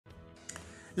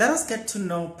Let us get to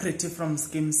know Pretty from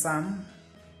Skeem Saam.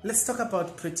 Let's talk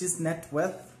about Pretty's net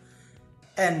worth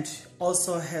and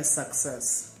also her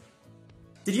success.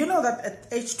 Did you know that at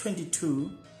age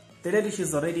 22, the lady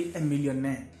is already a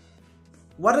millionaire?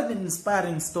 What an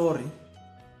inspiring story.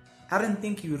 I don't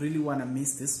think you really want to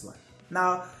miss this one.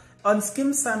 Now, on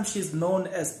Skeem Saam, she's known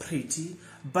as Pretty,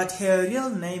 but her real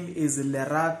name is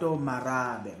Lerato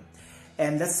Marabe.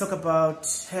 And let's talk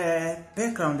about her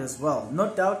background as well.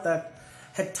 No doubt that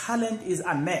her talent is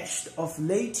unmatched. Of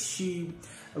late, she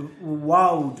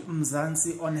wowed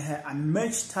Mzansi on her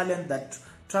unmatched talent that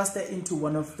thrust her into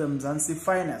one of the Mzansi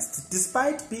finest.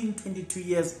 Despite being 22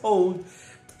 years old,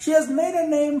 she has made a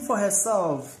name for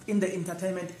herself in the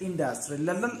entertainment industry.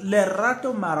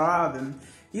 Lerato Marabe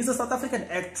is a South African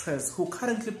actress who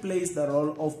currently plays the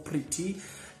role of Pretty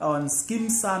on Skeem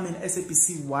Saam in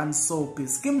SABC 1 soap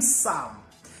Skeem Saam.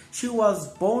 She was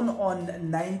born on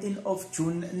 19th of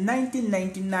June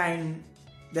 1999,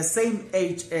 the same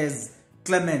age as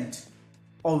Clement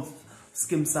of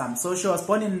Skeem Saam. So she was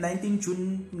born in 19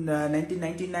 June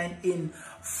 1999 in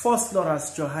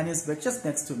Vosloorus, Johannesburg, just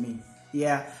next to me.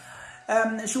 Yeah.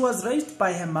 She was raised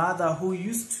by her mother, who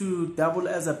used to double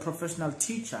as a professional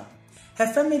teacher. Her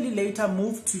family later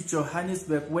moved to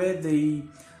Johannesburg, where they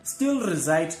still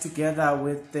reside together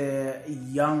with their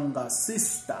younger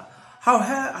sister.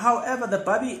 However, the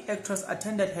Barbie actress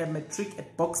attended her matric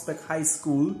at Boksburg High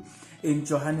School in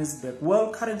Johannesburg.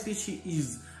 Well, currently she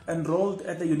is enrolled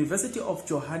at the University of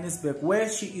Johannesburg, where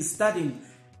she is studying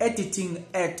editing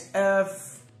at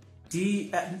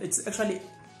it's actually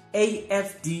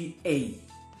AFDA.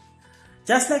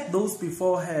 Just like those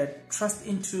before her, thrust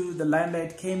into the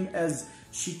limelight came as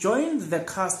she joined the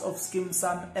cast of Skeem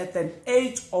Saam at an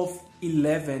age of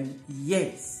 11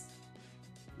 years.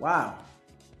 Wow.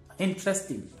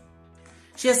 Interesting.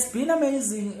 She has been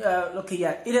amazing.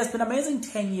 It has been amazing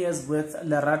 10 years with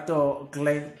Lerato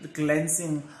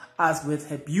glancing us with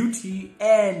her beauty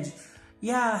and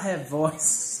her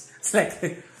voice. It's like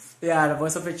the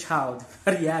voice of a child.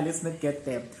 But let's not get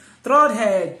there. Throughout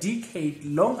her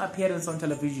decade-long appearance on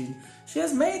television, she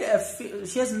has made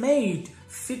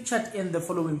featured in the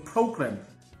following program: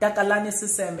 Takalani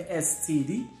Sisem as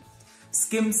TD,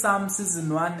 Skeem Saam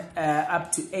Season 1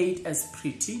 up to 8 as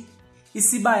Pretty,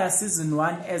 Isibaya Season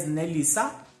 1 as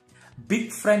Nelisa,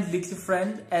 Big Friend Little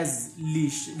Friend as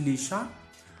Lisha,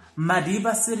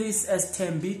 Madiba Series as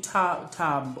Tembi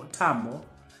Tambo,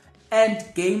 and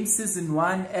Game Season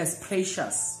 1 as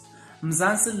Precious,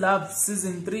 Mzansi Love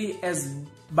Season 3 as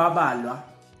Babalwa,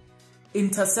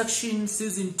 Intersection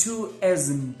Season 2 as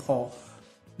Mpo.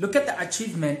 Look at the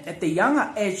achievement. At the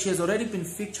younger age, she has already been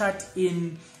featured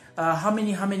in how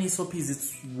many soapies?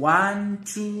 It's 1,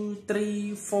 2,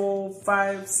 3, 4,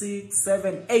 5, 6,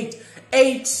 7, 8.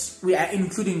 8 we are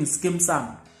including Skeem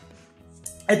Saam.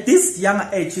 At this younger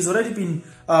age, she's already been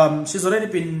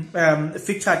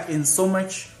featured in so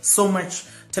much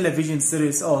television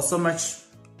series or so much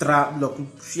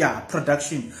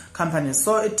production companies.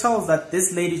 So it tells that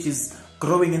this lady is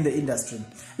growing in the industry.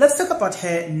 Let's talk about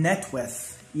her net worth.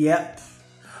 Yep.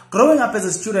 Growing up as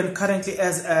a student currently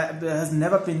has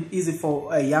never been easy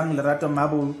for a young Lerato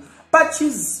Marabe, but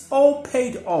she's all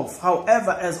paid off.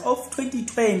 However, as of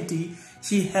 2020,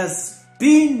 she has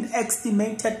been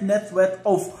estimated net worth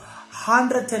of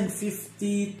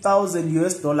 $150,000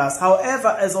 US.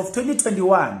 However, as of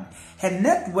 2021, her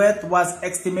net worth was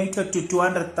estimated to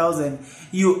 $200,000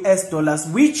 US,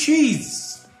 which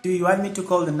is, do you want me to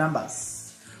call the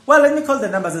numbers? Well, let me call the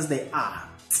numbers as they are.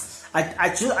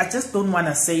 I just don't want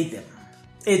to say them.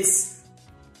 It's,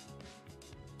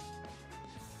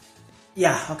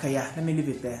 let me leave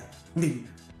it there.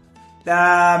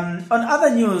 On other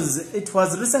news, it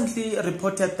was recently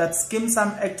reported that Skeem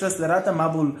Saam actress Lerato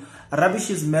Marabe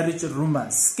rubbishes marriage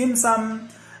rumors. Skeem Saam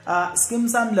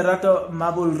Lerato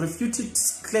Marabe refuted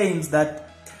claims that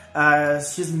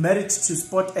she's married to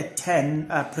Sport at 10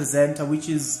 presenter, which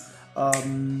is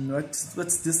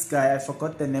what's this guy? I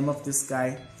forgot the name of this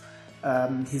guy.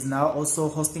 He's now also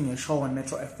hosting a show on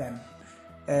Metro FM.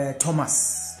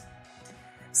 Thomas.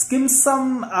 Skeem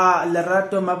Saam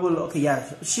Lerato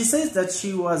Marabe, she says that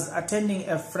she was attending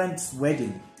a friend's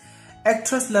wedding.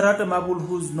 Actress Lerato Marabe,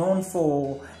 who's known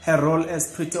for her role as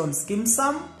Pretty on Skeem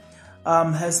Saam,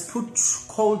 has put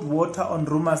cold water on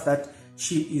rumors that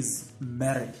she is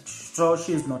married. So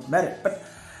she is not married. But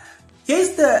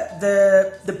here's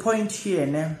the point here.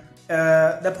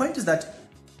 The point is that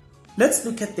let's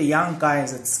look at the young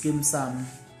guys at Skeem Saam.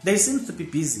 They seem to be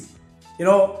busy.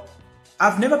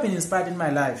 I've never been inspired in my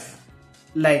life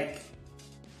like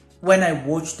when I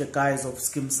watch the guys of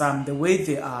Skeem Saam, the way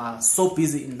they are so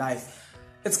busy in life.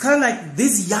 It's kind of like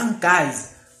these young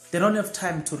guys, they don't have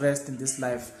time to rest in this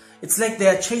life. It's like they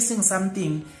are chasing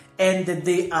something, and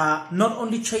they are not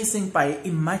only chasing by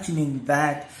imagining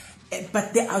that,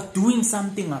 but they are doing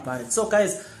something about it. So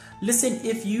guys, listen,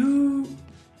 if you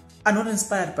are not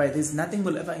inspired by this, nothing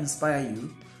will ever inspire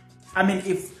you. I mean,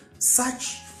 if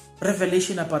such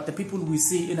revelation about the people we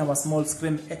see in our small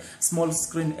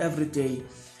screen every day,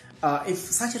 if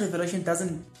such a revelation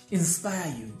doesn't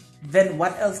inspire you, then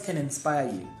what else can inspire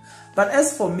you? But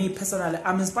as for me personally,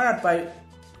 I'm inspired by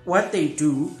what they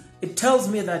do. It tells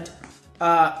me that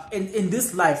in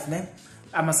this life,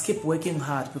 I must keep working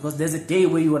hard, because there's a day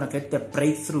where you want to get the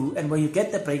breakthrough, and when you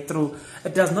get the breakthrough,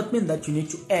 it does not mean that you need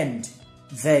to end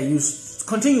there. You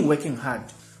continue working hard,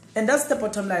 and that's the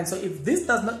bottom line. So if this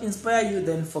does not inspire you,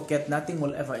 then forget. Nothing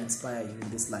will ever inspire you in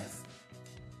this life.